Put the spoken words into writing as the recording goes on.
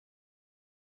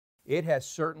It has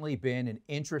certainly been an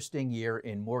interesting year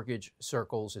in mortgage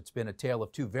circles. It's been a tale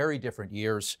of two very different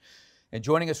years. And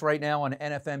joining us right now on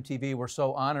NFM TV, we're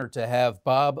so honored to have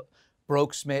Bob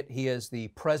Broeksmit. He is the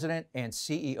president and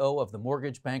CEO of the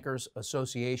Mortgage Bankers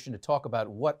Association to talk about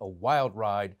what a wild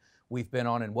ride we've been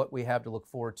on and what we have to look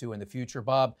forward to in the future.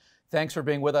 Bob, thanks for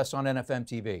being with us on NFM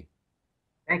TV.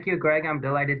 Thank you, Greg. I'm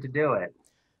delighted to do it.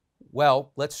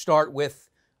 Well, let's start with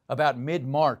about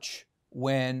mid-March,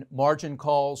 when margin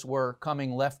calls were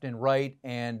coming left and right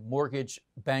and mortgage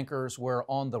bankers were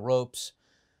on the ropes.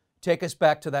 Take us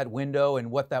back to that window and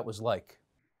what that was like.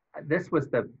 This was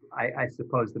I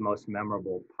suppose, the most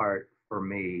memorable part for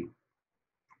me.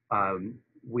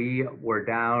 We were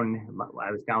down,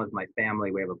 I was down with my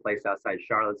family. We have a place outside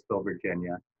Charlottesville,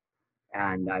 Virginia.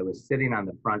 And I was sitting on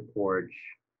the front porch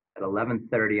at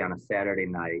 11:30 on a Saturday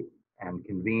night and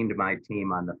convened my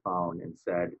team on the phone and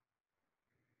said,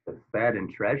 the Fed and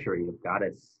Treasury have got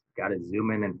to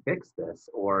zoom in and fix this,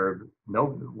 or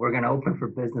no, we're going to open for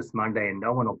business Monday and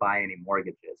no one will buy any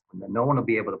mortgages. And then no one will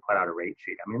be able to put out a rate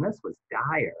sheet. I mean, this was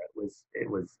dire. It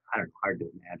was I don't know, hard to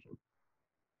imagine.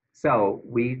 So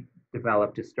we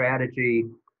developed a strategy,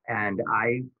 and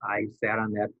I sat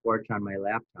on that porch on my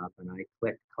laptop and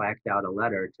I clacked out a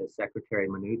letter to Secretary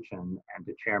Mnuchin and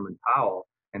to Chairman Powell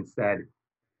and said,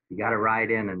 you got to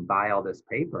ride in and buy all this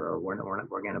paper, or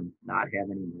we're going to not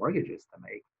have any mortgages to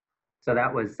make. So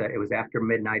that was, it was after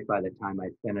midnight by the time I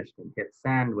finished and hit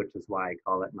send, which is why I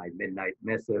call it my midnight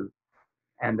missive.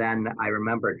 And then I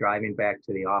remember driving back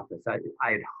to the office.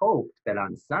 I had hoped that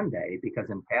on Sunday, because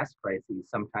in past crises,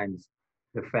 sometimes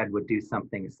the Fed would do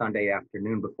something Sunday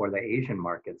afternoon before the Asian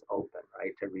markets open,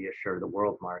 right, to reassure the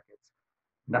world markets.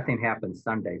 Nothing happened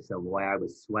Sunday, so boy, I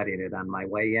was sweating it. On my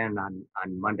way in on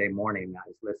Monday morning, I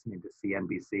was listening to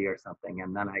CNBC or something,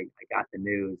 and then I got the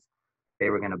news they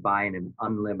were going to buy in an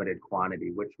unlimited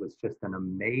quantity, which was just an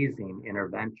amazing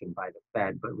intervention by the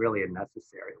Fed, but really a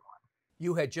necessary one.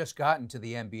 You had just gotten to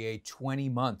the MBA 20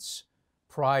 months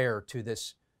prior to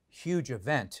this huge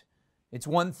event. It's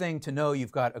one thing to know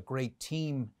you've got a great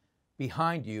team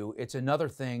behind you. It's another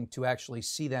thing to actually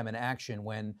see them in action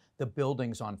when the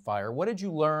building's on fire. What did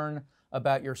you learn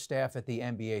about your staff at the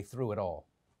MBA through it all?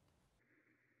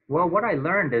 Well, what I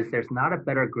learned is there's not a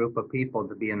better group of people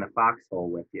to be in the foxhole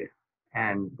with you.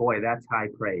 And boy, that's high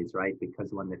praise, right?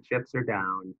 Because when the chips are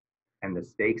down and the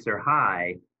stakes are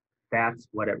high, that's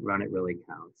when it really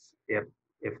counts. If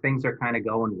things are kind of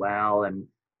going well and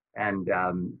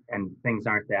things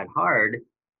aren't that hard,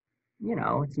 you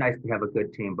know, it's nice to have a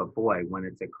good team, but boy, when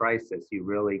it's a crisis, you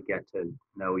really get to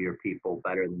know your people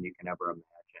better than you can ever imagine.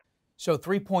 So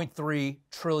 3.3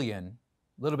 trillion,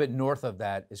 a little bit north of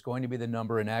that, is going to be the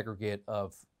number in aggregate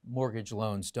of mortgage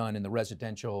loans done in the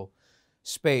residential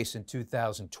space in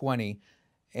 2020.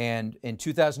 And in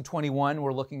 2021,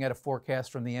 we're looking at a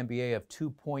forecast from the MBA of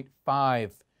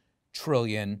 2.5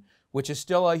 trillion, which is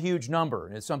still a huge number.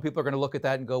 And some people are going to look at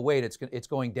that and go, wait, it's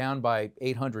going down by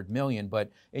 800 million.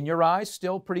 But in your eyes,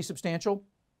 still pretty substantial?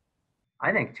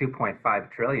 I think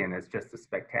 2.5 trillion is just a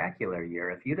spectacular year.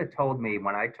 If you'd have told me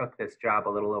when I took this job a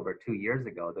little over 2 years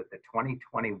ago that the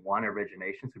 2021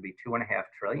 originations would be 2.5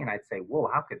 trillion, I'd say, whoa,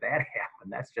 how could that happen?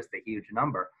 That's just a huge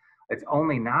number. It's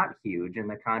only not huge in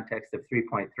the context of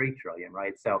 3.3 trillion,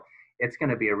 right? So it's going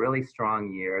to be a really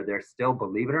strong year. There's still,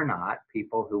 believe it or not,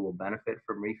 people who will benefit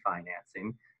from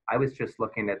refinancing. I was just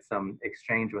looking at some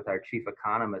exchange with our chief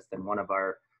economist and one of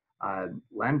our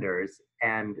lenders,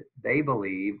 and they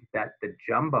believe that the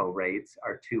jumbo rates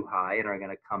are too high and are going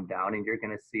to come down, and you're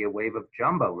going to see a wave of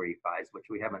jumbo refis, which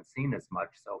we haven't seen as much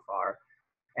so far.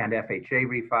 And FHA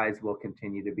refis will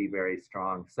continue to be very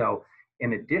strong. So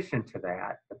in addition to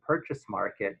that, the purchase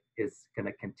market is going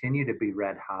to continue to be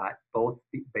red hot, both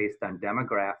based on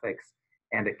demographics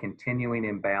and a continuing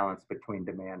imbalance between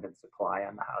demand and supply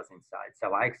on the housing side.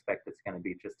 So I expect it's going to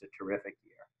be just a terrific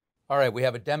year. All right, we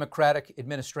have a Democratic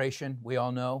administration, we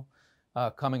all know,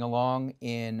 coming along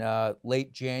in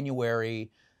late January.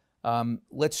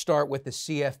 Let's start with the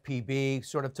CFPB.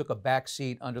 Sort of took a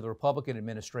backseat under the Republican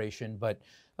administration, but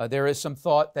there is some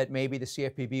thought that maybe the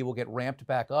CFPB will get ramped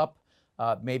back up,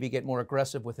 maybe get more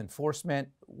aggressive with enforcement.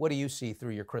 What do you see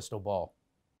through your crystal ball?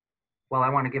 Well, I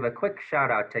want to give a quick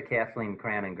shout out to Kathleen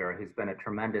Kraninger, who's been a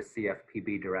tremendous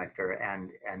CFPB director, and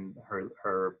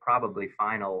her probably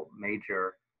final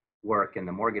major work in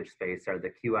the mortgage space are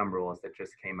the QM rules that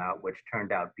just came out, which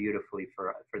turned out beautifully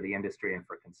for the industry and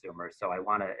for consumers. So I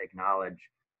want to acknowledge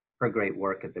her great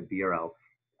work at the Bureau.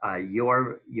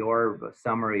 Your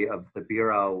summary of the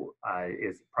Bureau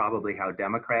is probably how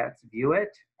Democrats view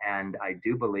it, and I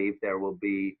do believe there will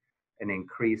be an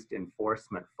increased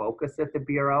enforcement focus at the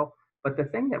Bureau. But the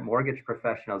thing that mortgage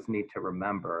professionals need to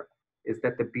remember is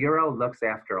that the Bureau looks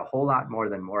after a whole lot more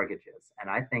than mortgages. And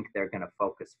I think they're going to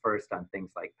focus first on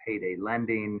things like payday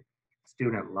lending,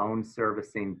 student loan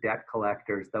servicing, debt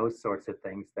collectors, those sorts of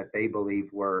things that they believe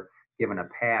were given a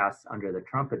pass under the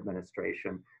Trump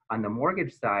administration. On the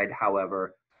mortgage side,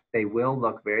 however, they will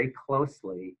look very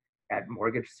closely at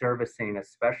mortgage servicing,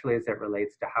 especially as it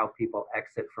relates to how people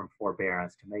exit from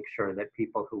forbearance, to make sure that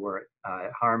people who were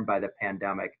harmed by the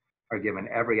pandemic are given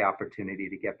every opportunity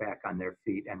to get back on their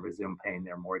feet and resume paying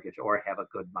their mortgage or have a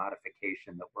good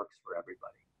modification that works for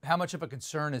everybody. How much of a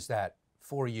concern is that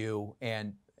for you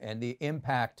and the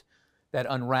impact that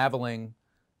unraveling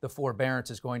the forbearance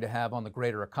is going to have on the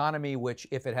greater economy, which,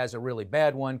 if it has a really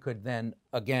bad one, could then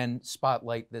again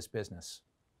spotlight this business?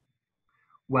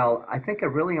 Well, I think a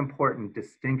really important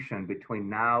distinction between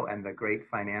now and the great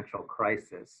financial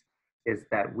crisis is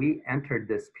that we entered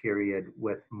this period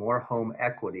with more home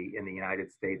equity in the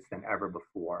United States than ever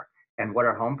before. And what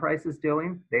are home prices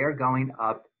doing? They are going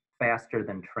up faster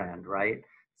than trend, right?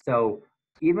 So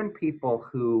even people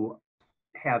who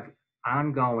have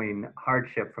ongoing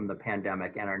hardship from the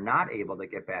pandemic and are not able to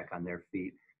get back on their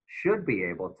feet should be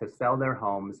able to sell their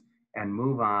homes and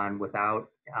move on without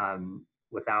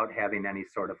having any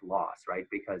sort of loss, right?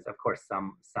 Because of course,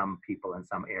 some people in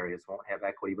some areas won't have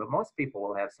equity, but most people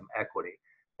will have some equity.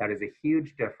 That is a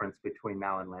huge difference between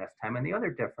now and last time. And the other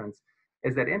difference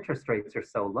is that interest rates are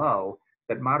so low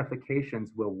that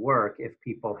modifications will work if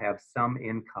people have some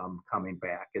income coming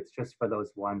back. It's just for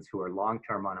those ones who are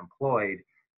long-term unemployed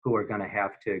who are going to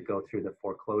have to go through the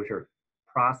foreclosure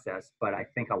process. But I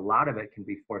think a lot of it can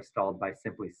be forestalled by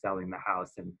simply selling the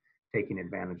house and taking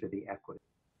advantage of the equity.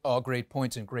 All great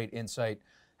points and great insight.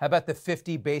 How about the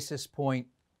 50 basis point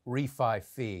refi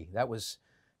fee? That was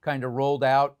kind of rolled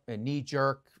out, a knee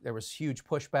jerk. There was huge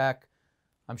pushback.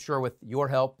 I'm sure with your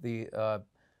help, the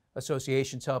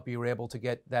association's help, you were able to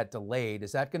get that delayed.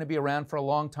 Is that going to be around for a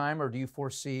long time, or do you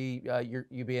foresee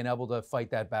you being able to fight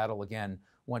that battle again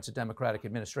once a Democratic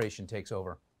administration takes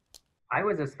over? I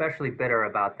was especially bitter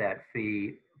about that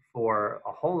fee for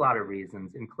a whole lot of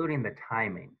reasons, including the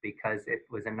timing, because it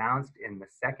was announced in the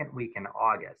second week in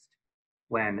August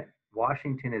when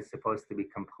Washington is supposed to be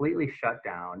completely shut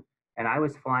down, and I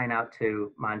was flying out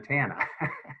to Montana.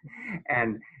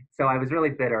 And so I was really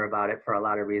bitter about it for a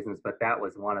lot of reasons, but that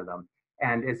was one of them.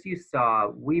 And as you saw,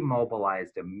 we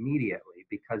mobilized immediately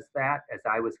because that, as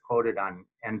I was quoted on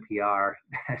NPR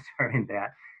during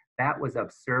that was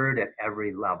absurd at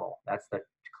every level. That's the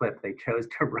clip they chose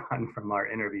to run from our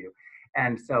interview.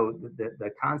 And so the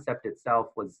concept itself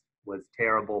was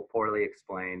terrible, poorly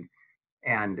explained.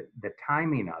 And the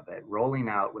timing of it, rolling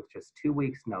out with just 2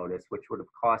 weeks notice, which would have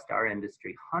cost our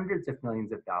industry hundreds of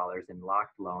millions of dollars in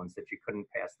locked loans that you couldn't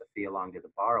pass the fee along to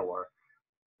the borrower,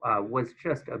 was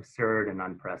just absurd and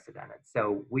unprecedented.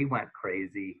 So we went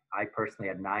crazy. I personally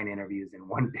had 9 interviews in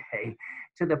one day,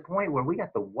 to the point where we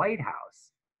got the White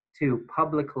House to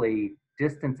publicly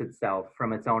distance itself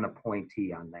from its own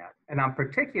appointee on that. And I'm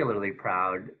particularly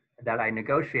proud that I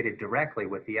negotiated directly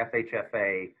with the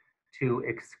FHFA to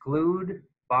exclude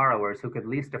borrowers who could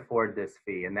least afford this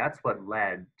fee. And that's what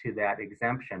led to that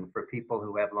exemption for people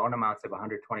who have loan amounts of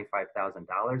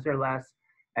 $125,000 or less,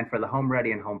 and for the Home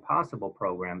Ready and Home Possible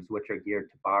programs, which are geared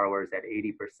to borrowers at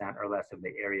 80% or less of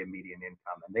the area median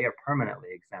income. And they are permanently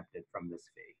exempted from this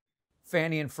fee.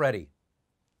 Fannie and Freddie,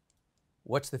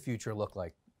 what's the future look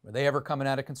like? Are they ever coming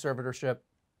out of conservatorship?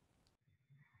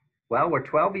 Well, we're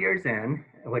 12 years in,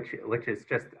 which is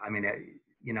just, I mean,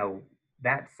 you know,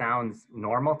 that sounds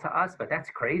normal to us, but that's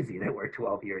crazy that we're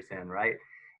 12 years in, right?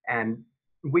 And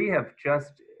we have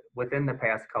just, within the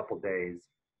past couple days,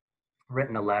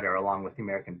 written a letter along with the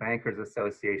American Bankers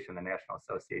Association, the National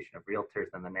Association of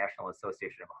Realtors, and the National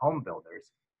Association of Home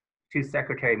Builders to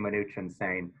Secretary Mnuchin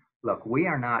saying, look, we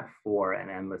are not for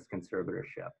an endless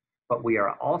conservatorship, but we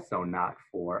are also not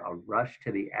for a rush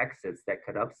to the exits that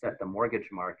could upset the mortgage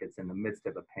markets in the midst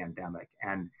of a pandemic.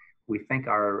 And we think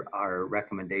our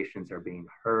recommendations are being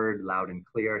heard loud and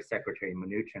clear. Secretary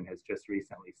Mnuchin has just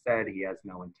recently said he has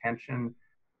no intention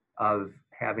of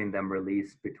having them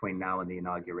released between now and the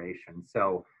inauguration.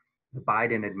 So the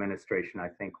Biden administration, I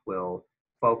think, will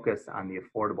focus on the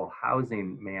affordable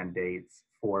housing mandates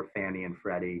for Fannie and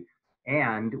Freddie.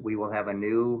 And we will have a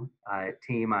new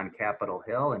team on Capitol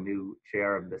Hill, a new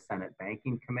chair of the Senate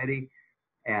Banking Committee.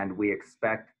 And we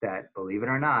expect that, believe it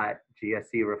or not,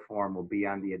 GSE reform will be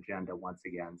on the agenda once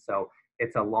again. So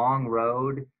it's a long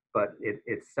road, but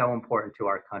it's so important to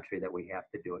our country that we have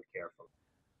to do it carefully.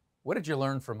 What did you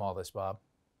learn from all this, Bob?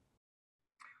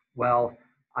 Well,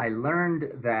 I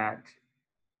learned that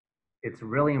it's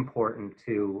really important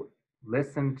to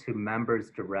listen to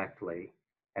members directly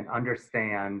and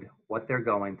understand what they're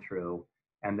going through,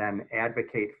 and then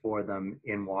advocate for them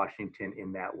in Washington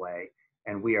in that way.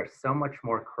 And we are so much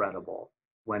more credible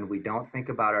when we don't think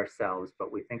about ourselves,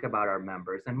 but we think about our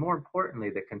members, and more importantly,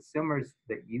 the consumers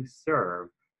that you serve,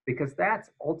 because that's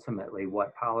ultimately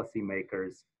what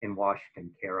policymakers in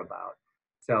Washington care about.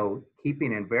 So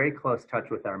keeping in very close touch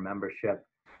with our membership.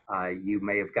 You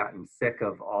may have gotten sick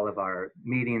of all of our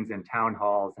meetings and town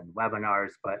halls and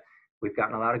webinars, but we've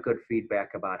gotten a lot of good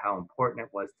feedback about how important it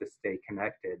was to stay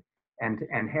connected,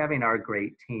 and having our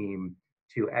great team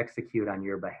to execute on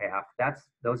your behalf.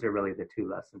 Those are really the two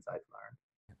lessons I've learned.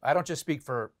 I don't just speak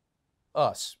for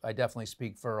us. I definitely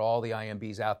speak for all the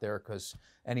IMBs out there, because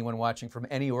anyone watching from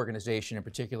any organization, in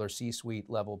particular C-suite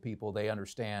level people, they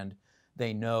understand,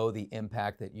 they know the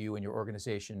impact that you and your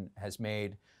organization has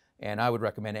made. And I would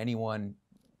recommend anyone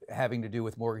having to do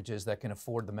with mortgages that can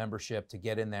afford the membership to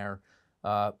get in there,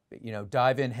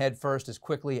 dive in head first as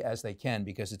quickly as they can,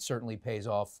 because it certainly pays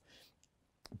off.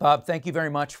 Bob, thank you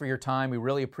very much for your time. We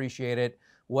really appreciate it.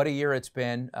 What a year it's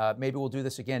been. Maybe we'll do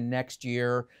this again next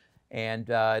year, and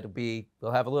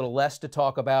we'll have a little less to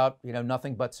talk about,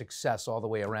 nothing but success all the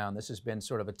way around. This has been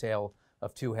sort of a tale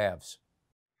of two halves.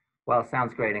 Well,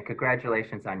 sounds great. And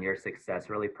congratulations on your success.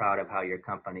 Really proud of how your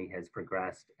company has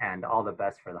progressed, and all the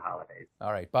best for the holidays.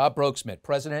 All right. Bob Broeksmit,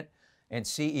 President and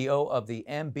CEO of the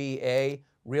MBA.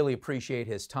 Really appreciate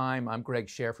his time. I'm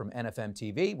Sher from NFM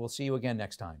TV. We'll see you again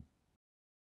next time.